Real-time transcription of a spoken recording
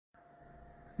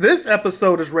This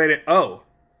episode is rated O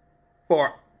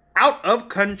for Out of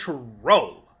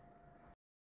Control.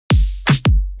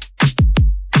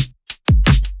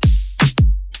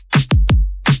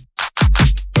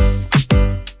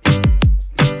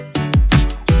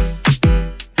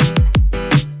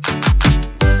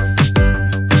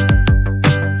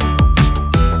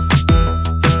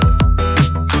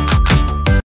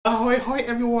 Ahoy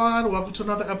everyone, welcome to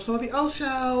another episode of The O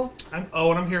Show. I'm O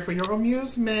and I'm here for your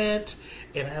amusement.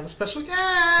 And I have a special guest.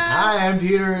 Hi, I'm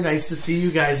Peter. Nice to see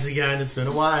you guys again. It's been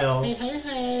a while.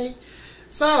 Hey.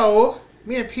 So,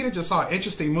 me and Peter just saw an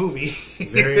interesting movie.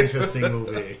 Very interesting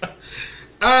movie.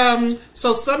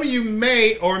 So some of you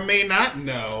may or may not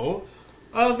know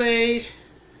of a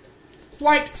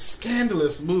quite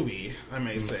scandalous movie, I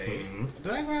may say.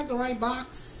 Did I grab the right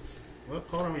box? Well,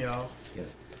 hold on, y'all. Yeah.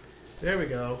 There we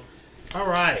go.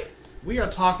 Alright. We are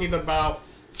talking about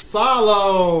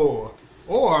Salo,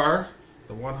 or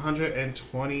the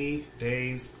 120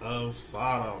 Days of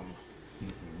Sodom.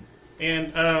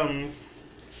 And,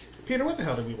 Peter, what the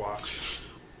hell did we watch?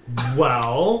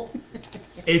 Well,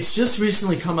 it's just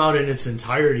recently come out in its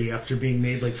entirety after being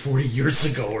made like 40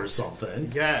 years ago or something.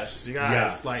 Yes, you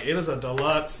guys. Yeah. Like, it is a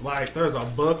deluxe. Like, there's a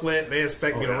booklet. They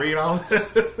expect me to read all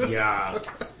this. Yeah.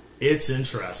 It's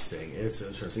interesting.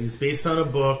 It's based on a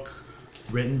book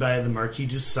written by the Marquis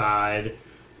de Sade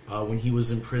when he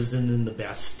was imprisoned in the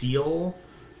Bastille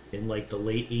in like the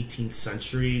late 18th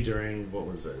century during, what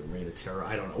was it, Reign of Terror?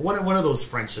 I don't know. One of those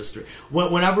French history.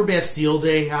 Whenever Bastille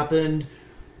Day happened,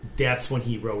 that's when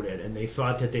he wrote it. And they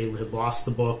thought that they had lost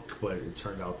the book, but it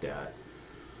turned out that,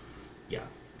 yeah,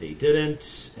 they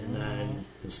didn't. And then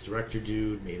this director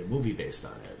dude made a movie based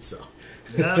on it. So,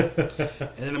 yeah.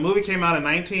 And then the movie came out in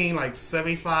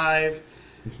 1975.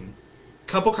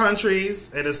 Couple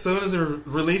countries, and as soon as it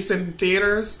released in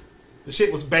theaters, the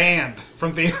shit was banned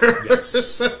from theaters.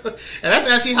 Yes. And that's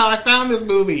actually how I found this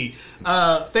movie.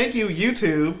 Thank you,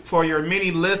 YouTube, for your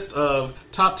mini list of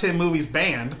top 10 movies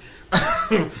banned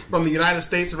from the United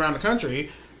States around the country.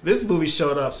 This movie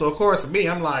showed up, so of course me,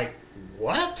 I'm like,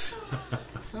 what?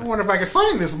 I wonder if I can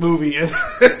find this movie.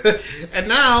 And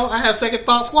now I have second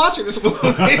thoughts watching this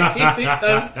movie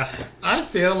because I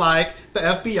feel like the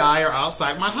FBI are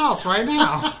outside my house right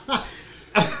now.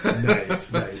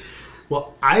 Nice.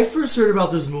 Well, I first heard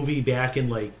about this movie back in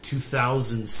like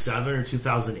 2007 or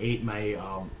 2008. My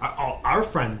our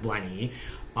friend Lenny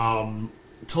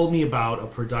told me about a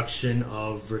production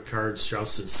of Richard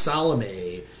Strauss's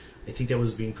Salome. I think that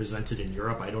was being presented in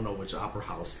Europe. I don't know which opera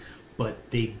house.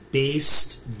 But they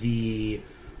based the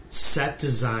set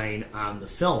design on the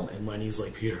film. And Lenny's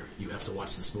like, Peter, you have to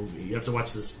watch this movie. You have to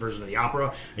watch this version of the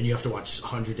opera, and you have to watch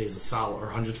 100 Days of Salo, or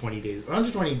 120 Days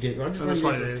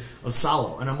of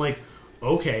Salo. And I'm like,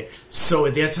 okay. So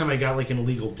at that time, I got like an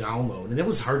illegal download. And that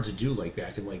was hard to do like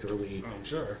back in like early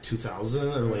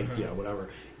 2000 or like, yeah, whatever.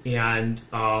 And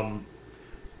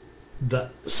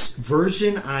the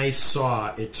version I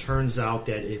saw, it turns out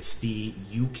that it's the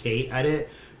UK edit,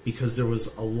 because there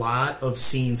was a lot of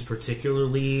scenes,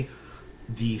 particularly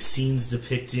the scenes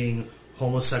depicting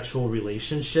homosexual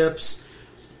relationships,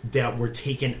 that were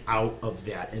taken out of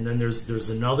that. And then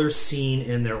there's another scene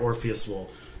in there, Orpheus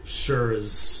will sure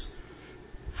as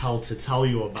hell to tell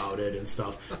you about it and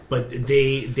stuff, but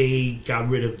they got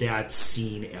rid of that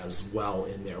scene as well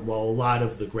in there. Well, a lot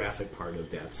of the graphic part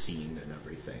of that scene and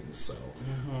everything, so.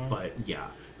 But yeah.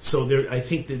 So I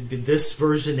think that this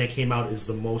version that came out is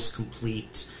the most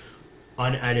complete,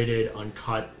 unedited,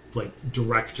 uncut, like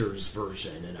director's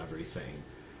version and everything.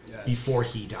 Yes. Before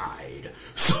he died.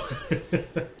 So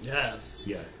yes.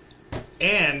 Yeah.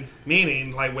 And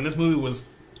meaning, like when this movie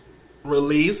was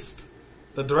released,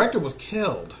 the director was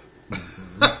killed.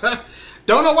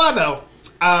 Don't know why though.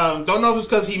 Don't know if it was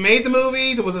because he made the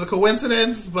movie. Was it a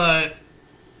coincidence? But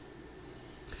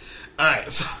all right.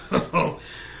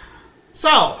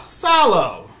 So,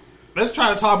 Salo. Let's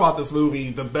try to talk about this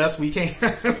movie the best we can.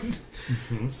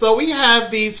 So we have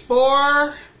these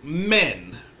four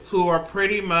men who are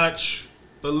pretty much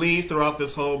the lead throughout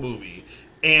this whole movie.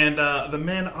 And the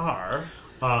men are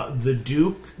the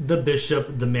Duke, the Bishop,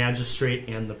 the Magistrate,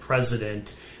 and the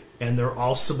President. And they're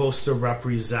all supposed to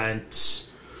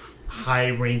represent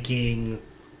high-ranking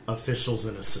officials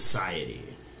in a society.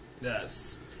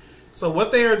 Yes. So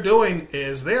what they are doing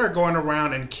is they are going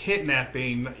around and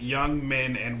kidnapping young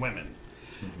men and women.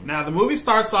 Now, the movie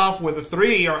starts off with the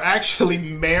three are actually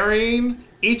marrying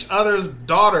each other's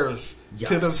daughters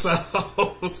to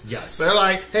themselves. Yes. They're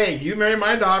like, hey, you marry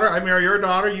my daughter, I marry your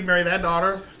daughter, you marry that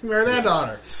daughter, you marry that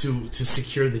daughter. To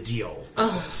secure the deal.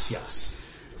 Yes.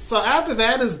 So after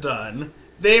that is done,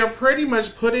 they are pretty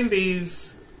much putting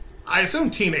these I assume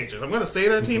teenagers. I'm going to say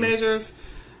they're teenagers.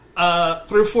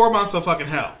 Through 4 months of fucking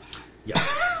hell.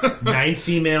 Yes. 9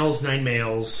 females, 9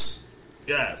 males.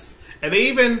 Yes. And they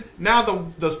even, now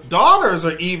the daughters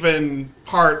are even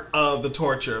part of the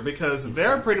torture because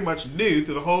they're pretty much new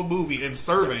through the whole movie and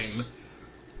serving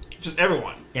just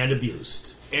everyone. And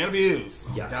abused. And abused.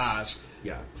 Oh, yes. gosh.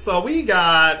 Yeah. So we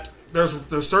got,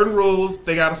 there's certain rules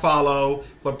they got to follow,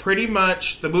 but pretty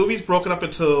much the movie's broken up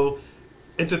into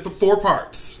 4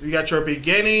 parts. You got your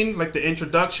beginning, like the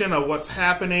introduction of what's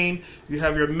happening. You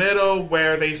have your middle,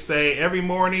 where they say every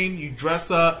morning you dress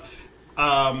up.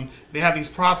 They have these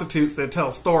prostitutes that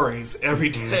tell stories every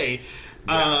day.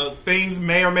 Things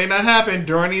may or may not happen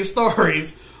during these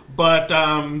stories, but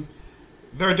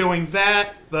they're doing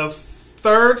that. The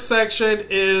third section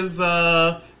is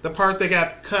the part that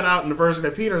got cut out in the version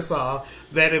that Peter saw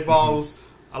that involves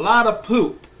a lot of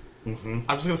poop. I'm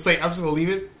just gonna leave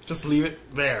it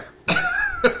there.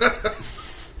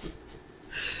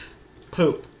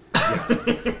 Poop. Yeah,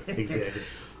 exactly.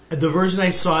 The version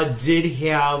I saw did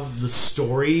have the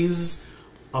stories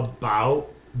about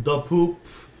the poop,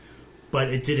 but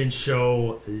it didn't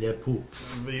show le poop.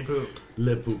 The poop.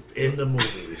 Le poop in the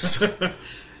movies.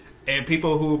 And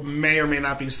people who may or may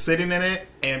not be sitting in it,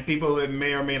 and people that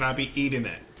may or may not be eating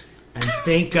it. And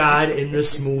thank God in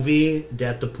this movie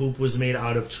that the poop was made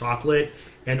out of chocolate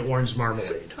and orange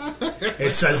marmalade.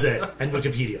 It says it in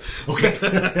Wikipedia. Okay.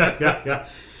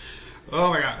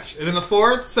 Oh my gosh. And then the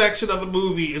fourth section of the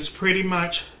movie is pretty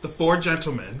much the 4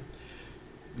 gentlemen.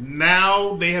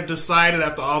 Now they have decided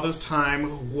after all this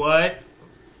time what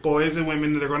boys and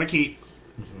women they're going to keep.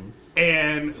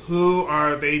 And who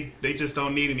are they just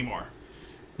don't need anymore.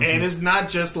 And it's not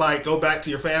just like go back to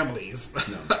your families.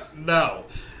 No.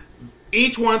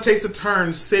 Each one takes a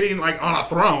turn sitting like on a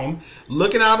throne,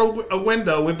 looking out a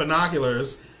window with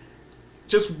binoculars,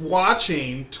 just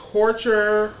watching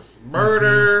torture,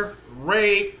 murder,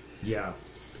 rape,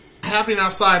 happening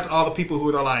outside to all the people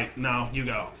who are like, no, you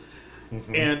go.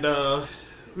 And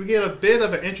we get a bit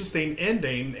of an interesting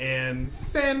ending, and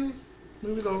then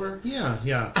movie's over.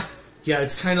 Yeah,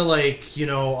 it's kind of like,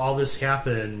 all this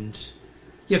happened.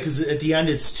 Yeah, because at the end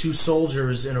it's 2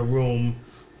 soldiers in a room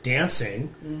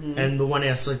dancing, and the one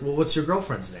asks, like, well, what's your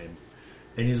girlfriend's name?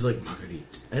 And he's like,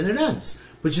 Marguerite. And it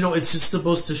ends. But, it's just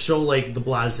supposed to show, like, the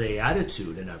blasé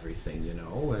attitude and everything, and,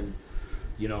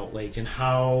 and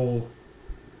how,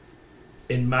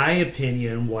 in my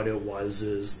opinion, what it was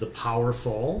is the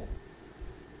powerful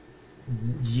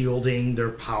yielding their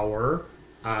power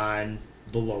on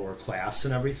the lower class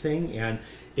and everything, and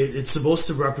it's supposed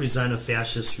to represent a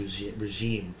fascist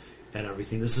regime and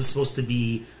everything. This is supposed to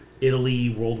be Italy,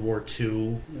 World War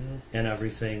II, and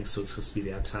everything, so it's supposed to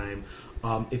be that time.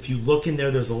 If you look in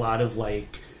there, there's a lot of,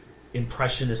 like,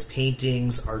 Impressionist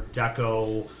paintings, Art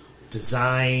Deco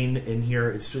design in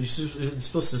here. It's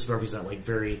supposed to represent, like,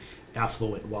 very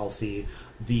affluent, wealthy.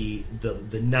 The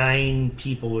 9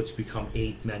 people, which become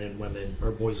 8 men and women,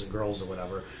 or boys and girls or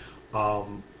whatever,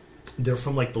 they're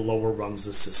from, like, the lower rungs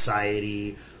of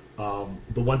society.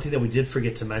 The one thing that we did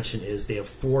forget to mention is they have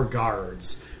 4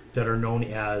 guards that are known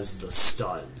as the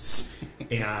studs.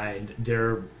 And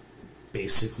they're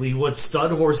basically what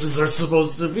stud horses are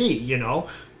supposed to be,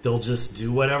 They'll just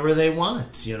do whatever they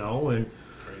want, and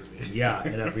crazy. Yeah,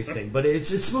 and everything. But it's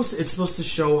supposed to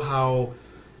show how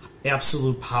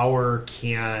absolute power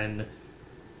can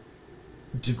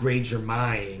degrade your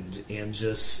mind and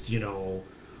just,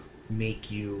 make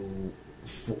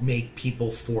people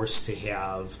forced to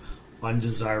have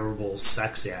undesirable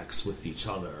sex acts with each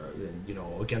other, and,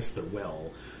 against their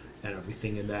will and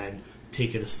everything, and then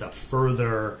take it a step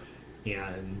further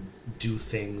and do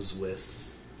things with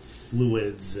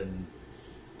fluids and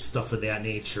stuff of that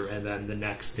nature. And then the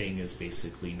next thing is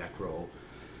basically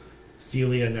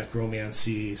necrophilia,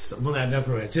 necromancy. Well, not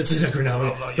necromancy, it's a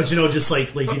necromancy, but just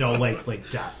like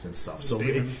death and stuff. So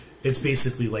it's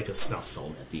basically like a snuff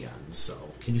film at the end.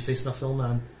 So can you say snuff film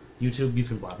on YouTube? You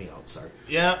can block me out. Sorry.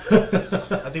 Yeah,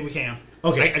 I think we can.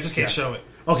 Okay, I just can't show it.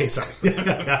 Okay, sorry.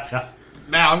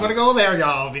 Now I'm going to go there,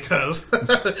 y'all,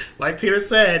 because like Peter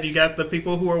said, you got the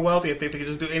people who are wealthy. I think they can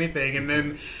just do anything. And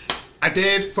then I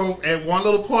did, at one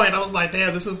little point, I was like,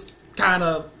 damn, this is kind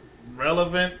of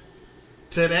relevant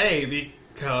today,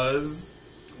 because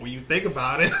when you think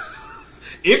about it,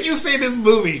 if you see this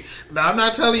movie, now I'm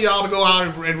not telling y'all to go out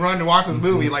and run and watch this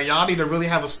movie. Like, y'all need to really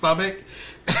have a stomach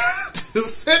to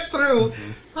sit through.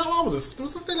 How long was this?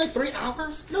 Was this thing like 3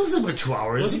 hours? No, it was like 2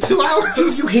 hours. Was it 2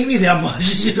 hours? You hate me that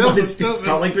much. It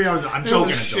felt like 3 hours. I'm joking.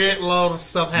 There's a shitload of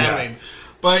stuff happening.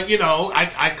 But, you know,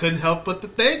 I couldn't help but to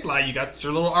think, like, you got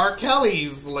your little R.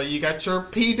 Kellys, like, you got your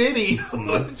P. Diddy's.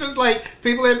 Just like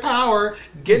people in power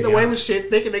getting away with shit,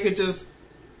 thinking they could just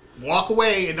walk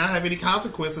away and not have any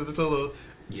consequences until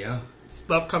the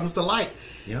stuff comes to light.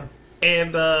 Yeah.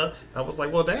 And I was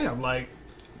like, well, damn, like,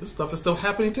 this stuff is still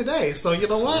happening today. So, you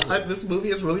know what? This movie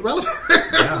is really relevant.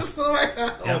 Yeah.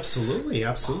 Absolutely.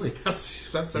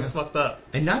 That's fucked up.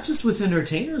 And not just with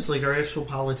entertainers, like our actual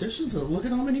politicians. Look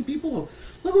at how many people...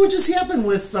 Look at what just happened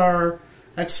with our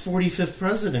ex-45th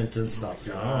president and stuff.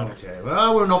 Okay.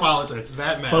 Well, we're no politics.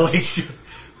 That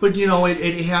mess. But you know,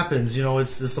 it happens. You know,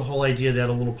 it's the whole idea that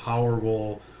a little power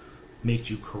will make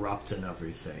you corrupt and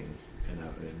everything. And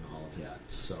all of that.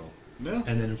 So... Yeah.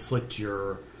 And then inflict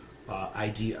your...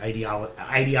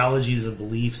 ideologies and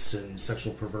beliefs and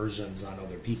sexual perversions on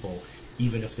other people,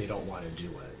 even if they don't want to do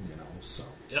it, you know. So,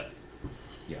 yeah,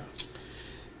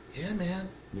 man.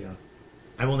 Yeah,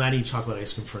 I will not eat chocolate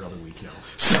ice cream for another week now.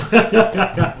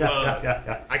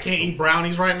 I can't eat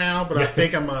brownies right now, but I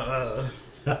think I'm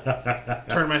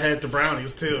turn my head to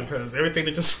brownies too, because everything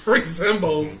that just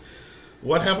resembles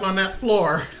what happened on that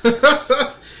floor.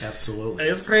 Absolutely,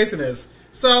 it's craziness.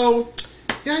 So.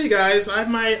 Yeah, you guys, I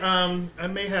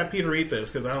may have Peter read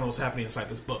this because I don't know what's happening inside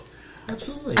this book.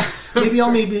 Absolutely. Maybe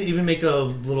I'll even make a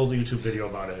little YouTube video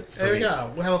about it. There we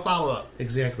go. We'll have a follow-up.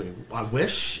 Exactly. I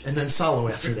wish, and then Salo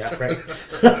after that, right?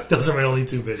 Those are my only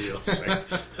two videos, right?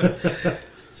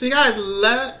 So you guys,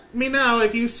 let me know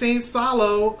if you've seen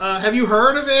Salo. Have you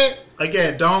heard of it?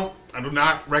 Again, I do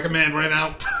not recommend running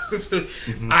out.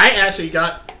 I actually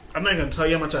I'm not going to tell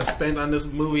you how much I spent on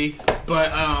this movie, but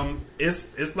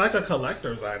it's like a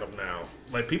collector's item now.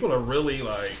 Like, people are really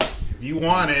like, if you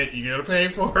want it, you got to pay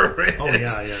for it. Oh,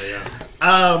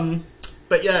 yeah.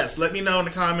 But yes, let me know in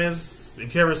the comments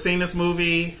if you've ever seen this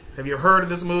movie. Have you heard of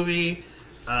this movie?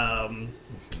 I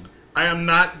am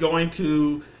not going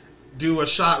to do a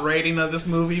shot rating of this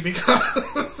movie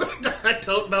because I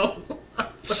don't know.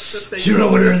 You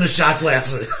know when they're in the shot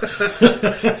glasses.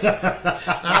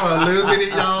 I don't want to lose any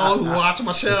of y'all who watch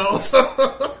my shows.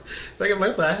 Thinking,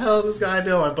 what the hell is this guy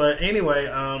doing? But anyway,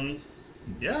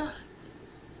 yeah.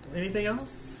 Anything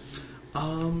else?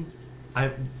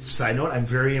 Side note, I'm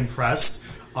very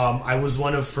impressed. I was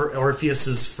one of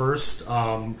Orpheus's first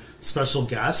special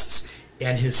guests.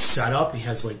 And his setup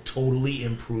has like totally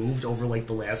improved over like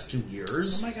the last 2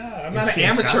 years. Oh my god, I'm not an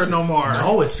amateur no more.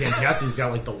 No, it's fantastic. He's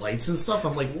got like the lights and stuff.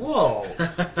 I'm like, whoa,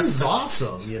 this is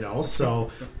awesome, you know.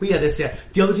 So, but yeah, that's it.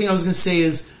 The other thing I was gonna say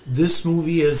is this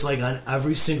movie is like on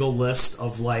every single list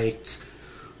of like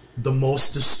the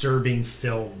most disturbing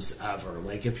films ever.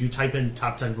 Like if you type in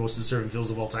top 10 most disturbing films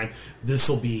of all time, this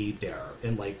will be there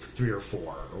in like 3 or 4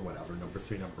 or whatever, number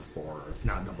 3, number 4, if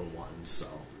not number 1. So,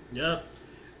 yep.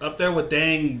 Up there with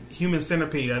dang Human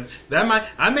Centipede.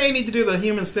 I may need to do the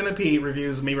Human Centipede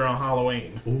reviews maybe around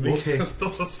Halloween. Ooh, okay.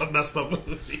 Those are some messed up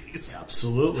movies.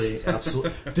 Absolutely.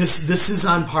 This is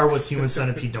on par with Human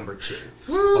Centipede number 2.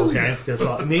 Woo. Okay, that's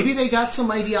all. Maybe they got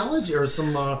some ideology or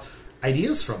some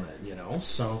ideas from it, you know.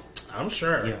 So I'm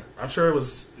sure. Yeah, I'm sure it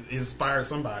was inspired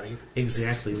somebody.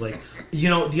 Exactly. Like, you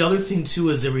know, the other thing too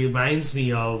is it reminds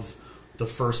me of the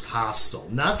first Hostel.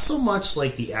 Not so much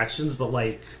like the actions, but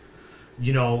like,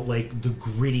 you know, like the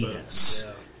grittiness.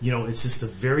 Yeah. You know, it's just a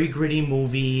very gritty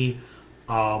movie.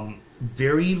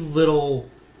 Very little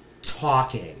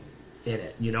talking in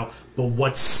it, you know. But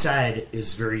what's said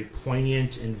is very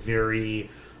poignant and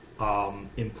very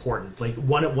important. Like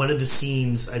one of the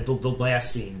scenes, the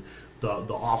last scene,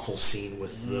 the awful scene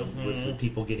with the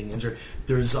people getting injured.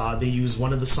 There's they use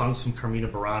one of the songs from Carmina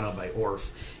Burana by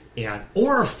Orff. And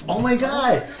Orff, oh my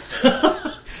god.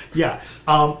 Yeah.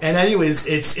 And anyways,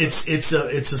 it's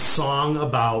a song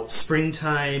about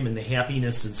springtime and the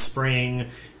happiness in spring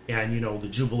and, you know, the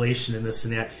jubilation and this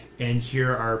and that. And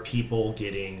here are people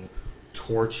getting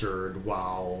tortured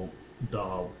while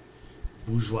the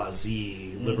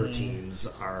bourgeoisie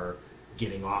libertines are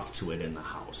getting off to it in the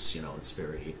house. You know, it's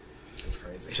very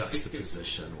crazy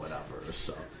juxtaposition, whatever.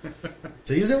 So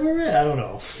is it where we're at? I don't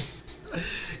know.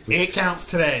 It counts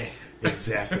today.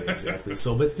 Exactly.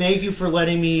 So, but thank you for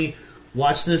letting me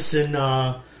watch this and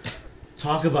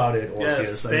talk about it, Orpheus.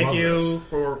 Yes, thank you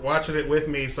for watching it with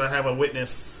me, so I have a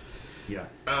witness. Yeah.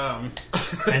 And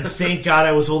thank God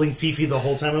I was holding Fifi the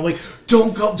whole time. I'm like,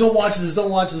 don't watch this,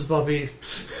 puppy.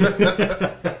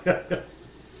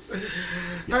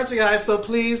 Alright, you guys, so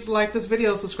please like this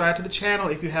video, subscribe to the channel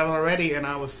if you haven't already, and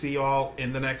I will see you all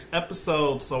in the next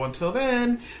episode. So until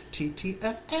then,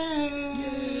 TTFN!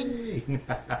 Yay.